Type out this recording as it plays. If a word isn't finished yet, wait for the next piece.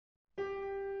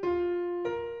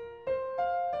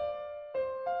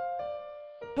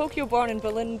Tokyo-born and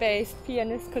Berlin-based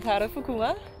pianist Kotaro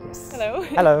Fukuma. Yes. Hello.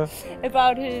 Hello.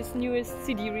 About his newest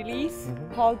CD release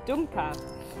called Dumka.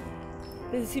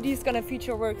 The CD is gonna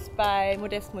feature works by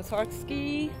Modest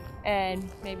Mussorgsky, and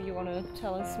maybe you want to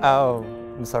tell us more. Oh,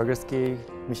 Mussorgsky,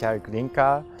 Mikhail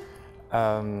Glinka,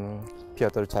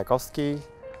 Pyotr Tchaikovsky,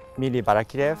 Mili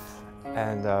Balakirev,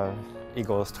 and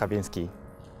Igor Stravinsky.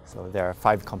 So there are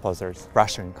 5 composers,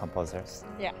 Russian composers.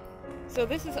 Yeah. So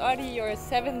this is already your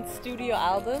 7th studio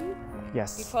album.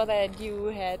 Yes. Before that you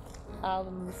had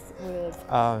albums with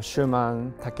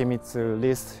Schumann, Takemitsu,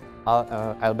 Liszt,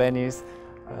 Albanese,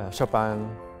 Chopin,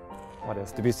 what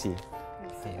else? Debussy.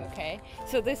 Okay,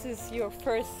 so this is your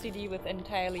first CD with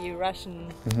entirely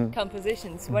Russian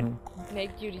compositions. What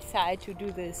made you decide to do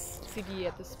this CD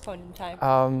at this point in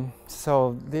time?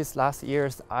 So these last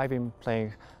years I've been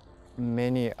playing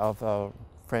many of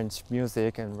French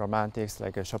music and romantics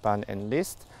like Chopin and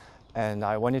Liszt, and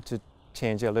I wanted to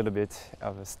change a little bit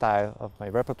of the style of my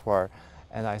repertoire,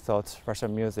 and I thought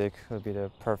Russian music would be the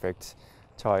perfect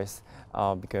choice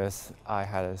because I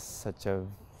had such a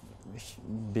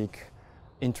big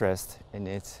interest in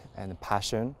it and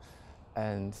passion,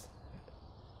 and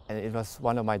it was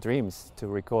one of my dreams to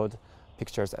record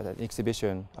pictures at an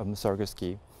exhibition of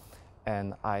Mussorgsky,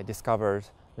 and I discovered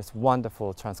this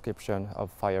wonderful transcription of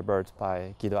Firebird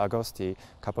by Guido Agosti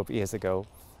a couple of years ago,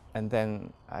 and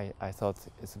then I thought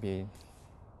it would be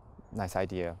a nice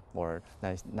idea or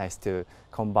nice to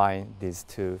combine these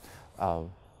 2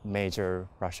 major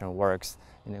Russian works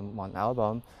in one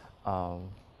album,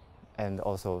 and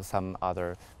also some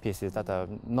other pieces that are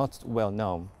not well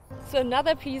known. So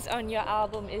another piece on your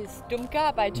album is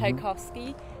Dumka by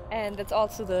Tchaikovsky, and that's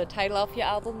also the title of your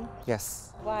album.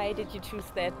 Yes. Why did you choose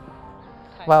that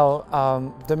title? Well,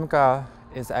 Dumka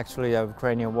is actually a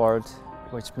Ukrainian word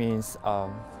which means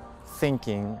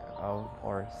thinking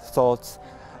or thoughts,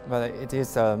 but it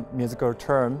is a musical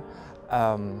term.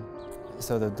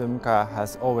 So the Dumka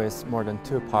has always more than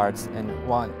 2 parts, and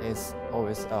one is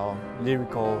always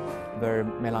lyrical, very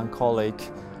melancholic,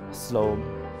 slow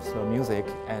music,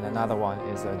 and another one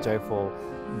is a joyful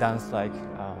dance-like,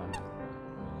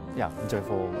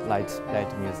 joyful light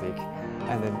music,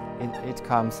 and then it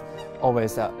comes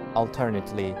always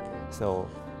alternately. So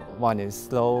one is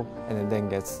slow, and then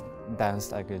gets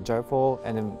danced like a joyful,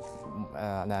 and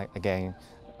then again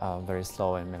very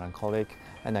slow and melancholic,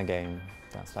 and again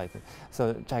dance like it.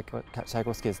 So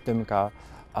Tchaikovsky's Dumka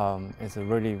is a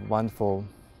really wonderful,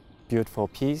 beautiful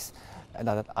piece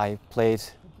that I played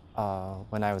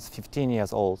when I was 15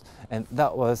 years old, and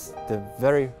that was the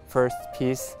very first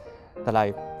piece that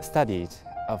I studied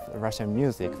of Russian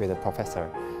music with a professor.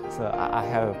 So I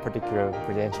have a particular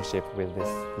relationship with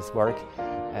this work,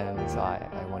 and so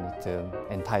I wanted to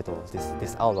entitle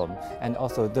this album. And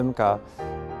also Dumka,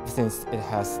 since it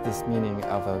has this meaning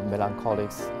of a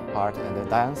melancholic part and a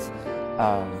dance,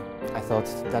 I thought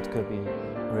that could be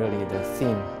really the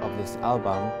theme of this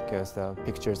album, because the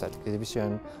pictures at the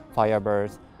exhibition,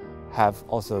 Firebird, have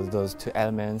also those 2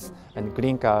 elements, and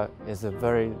Glinka is a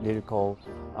very lyrical.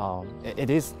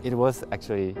 It was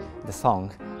actually the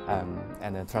song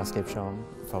and a transcription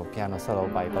for piano solo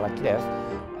by Balakirev,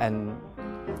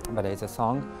 but it's a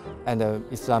song, and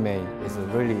Islame is a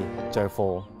really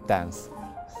joyful dance.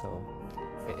 So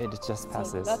it just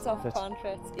passes. So lots of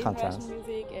contrasts in Russian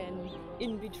music and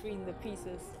in between the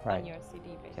pieces on your CD.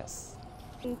 Basically. Yes.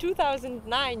 In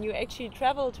 2009, you actually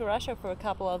traveled to Russia for a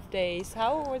couple of days.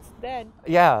 How was that?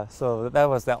 Yeah, so that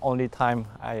was the only time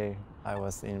I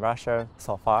was in Russia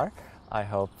so far. I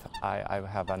hope I will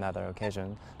have another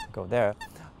occasion to go there.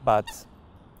 But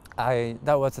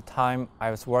that was the time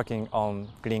I was working on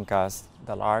Glinka's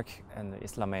The Lark and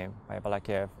Islame by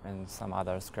Balakirev and some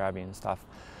other scribing stuff.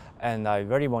 And I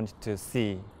really wanted to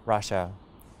see Russia,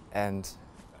 and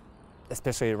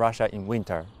especially Russia in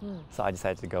winter. So I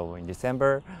decided to go in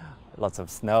December, lots of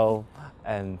snow,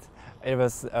 and it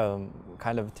was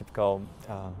kind of a typical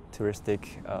touristic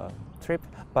trip.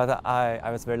 But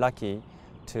I was very lucky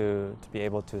to be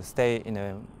able to stay in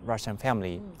a Russian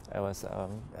family. It was a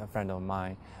friend of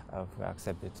mine who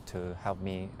accepted to help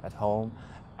me at home,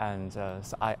 and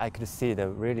so I could see the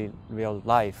really real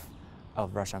life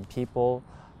of Russian people,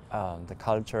 the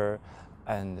culture,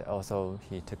 and also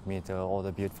he took me to all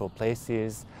the beautiful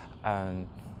places, and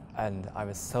I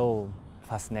was so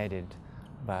fascinated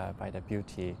by the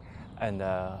beauty, and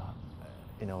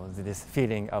you know, this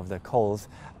feeling of the cold,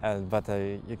 but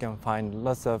you can find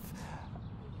lots of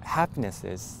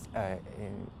happinesses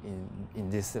in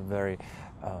this very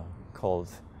cold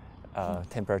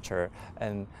temperature,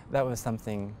 and that was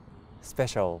something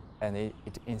special, and it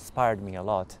inspired me a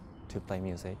lot to play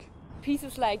music.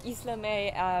 pieces like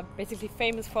Islame are basically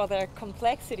famous for their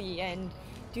complexity, and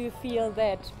do you feel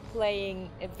that playing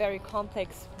a very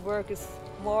complex work is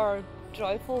more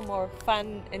joyful, more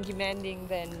fun and demanding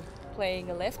than playing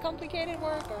a less complicated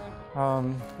work? Or?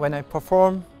 When I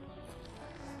perform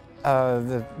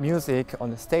the music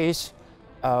on the stage,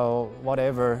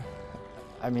 whatever,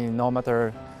 I mean, no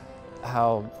matter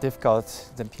how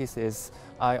difficult the piece is,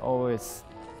 I always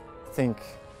think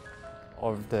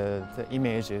of the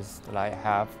images that I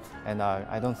have, and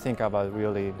I don't think about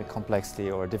really the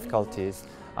complexity or difficulties.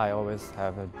 I always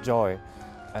have a joy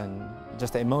and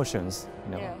just the emotions,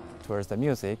 towards the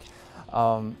music.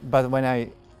 But when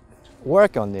I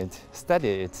work on it,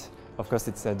 study it, of course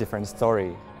it's a different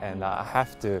story, and I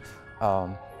have to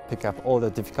pick up all the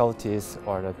difficulties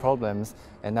or the problems,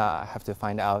 and I have to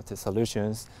find out the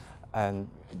solutions.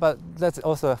 But that's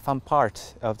also a fun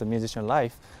part of the musician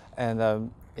life,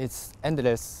 and it's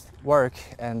endless work.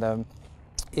 And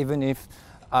even if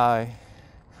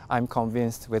I'm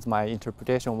convinced with my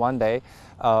interpretation one day,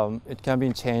 it can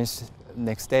be changed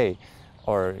next day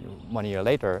or 1 year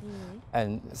later.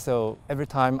 And so every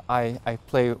time I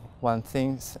play one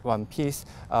piece,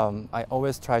 I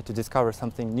always try to discover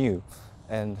something new,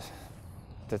 and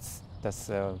that's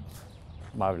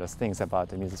marvelous things about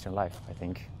the musician life, I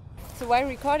think. So while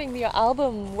recording your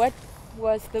album, what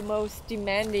was the most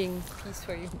demanding piece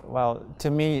for you? Well, to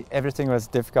me, everything was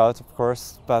difficult, of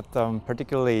course, but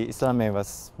particularly Islame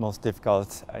was most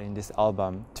difficult in this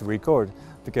album to record,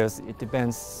 because it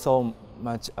depends so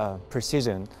much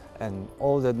precision, and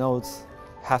all the notes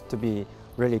have to be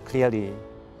really clearly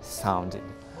sounded.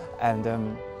 And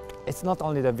it's not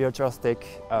only the virtuosic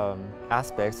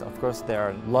aspects, of course there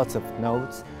are lots of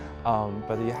notes,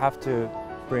 but you have to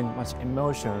bring much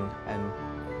emotion and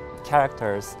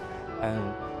characters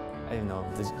and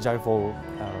the joyful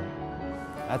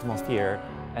atmosphere,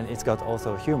 and it's got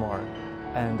also humor,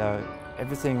 and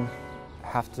everything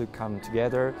have to come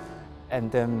together.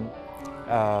 And then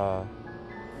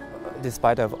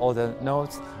despite of all the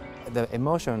notes, the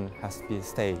emotion has to be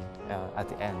stay at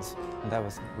the end, and that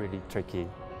was really tricky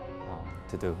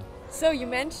to do. So you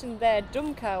mentioned that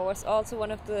Dumka was also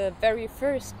one of the very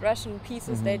first Russian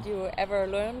pieces that you ever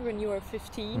learned when you were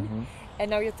 15,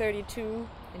 and now you're 32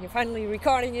 and you're finally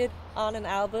recording it on an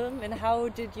album. And how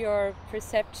did your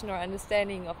perception or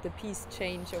understanding of the piece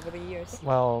change over the years?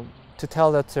 Well, to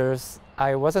tell the truth,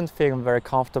 I wasn't feeling very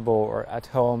comfortable or at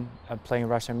home playing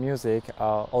Russian music,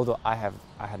 although I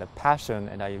had a passion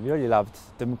and I really loved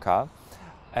Dumka.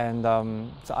 And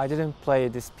so I didn't play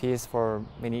this piece for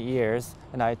many years,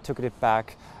 and I took it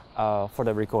back for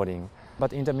the recording.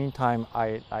 But in the meantime,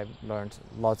 I learned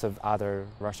lots of other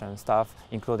Russian stuff,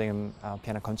 including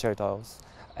piano concertos.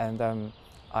 And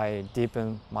I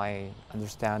deepened my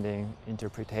understanding,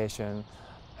 interpretation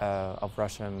of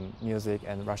Russian music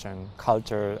and Russian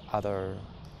culture, other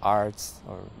arts,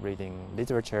 or reading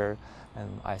literature. And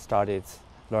I started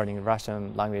learning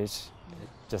Russian language,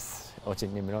 just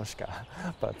очень немножко.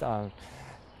 But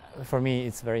for me,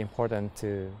 it's very important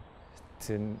to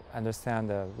understand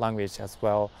the language as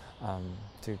well,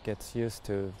 to get used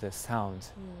to the sound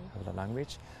of the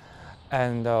language.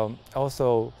 And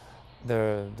also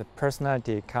the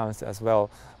personality counts as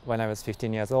well. When I was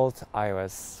 15 years old, I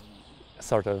was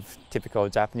sort of typical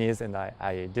Japanese, and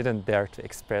I didn't dare to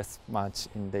express much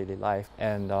in daily life.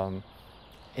 And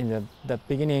in the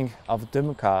beginning of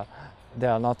Dumka,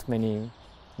 there are not many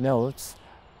notes,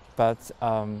 but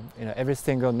every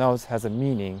single note has a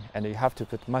meaning, and you have to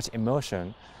put much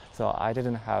emotion. So I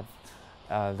didn't have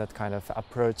that kind of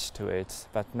approach to it,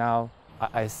 but now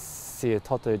I see a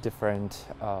totally different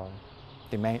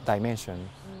dimension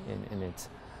in it.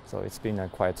 So it's been a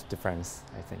quite difference,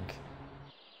 I think.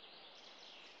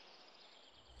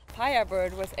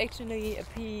 Firebird was actually a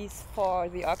piece for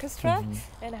the orchestra,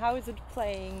 and how is it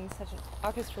playing such an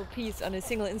orchestral piece on a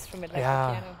single instrument like the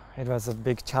piano? It was a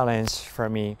big challenge for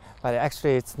me, but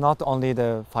actually it's not only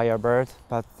the Firebird,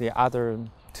 but the other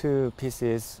two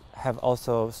pieces have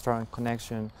also strong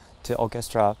connection to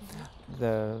orchestra.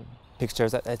 The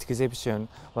pictures at exhibition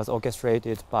was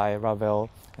orchestrated by Ravel,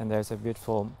 and there's a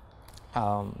beautiful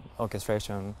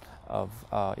orchestration of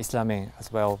Islame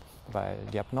as well by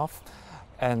Lyapunov.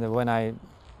 And when I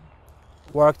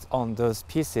worked on those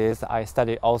pieces, I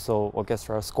studied also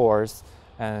orchestral scores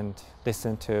and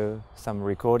listened to some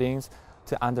recordings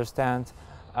to understand,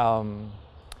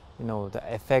 the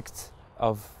effects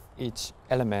of each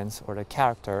element or the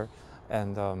character,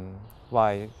 and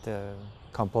why the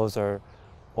composer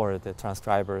or the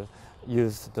transcriber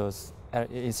used those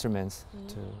instruments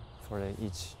for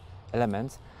each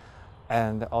element.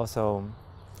 And also,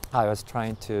 I was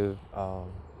trying to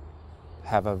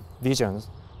have a vision,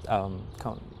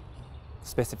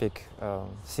 specific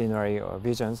scenery or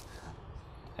visions,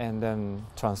 and then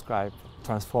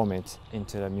transform it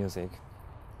into the music.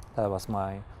 That was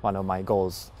one of my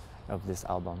goals of this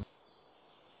album.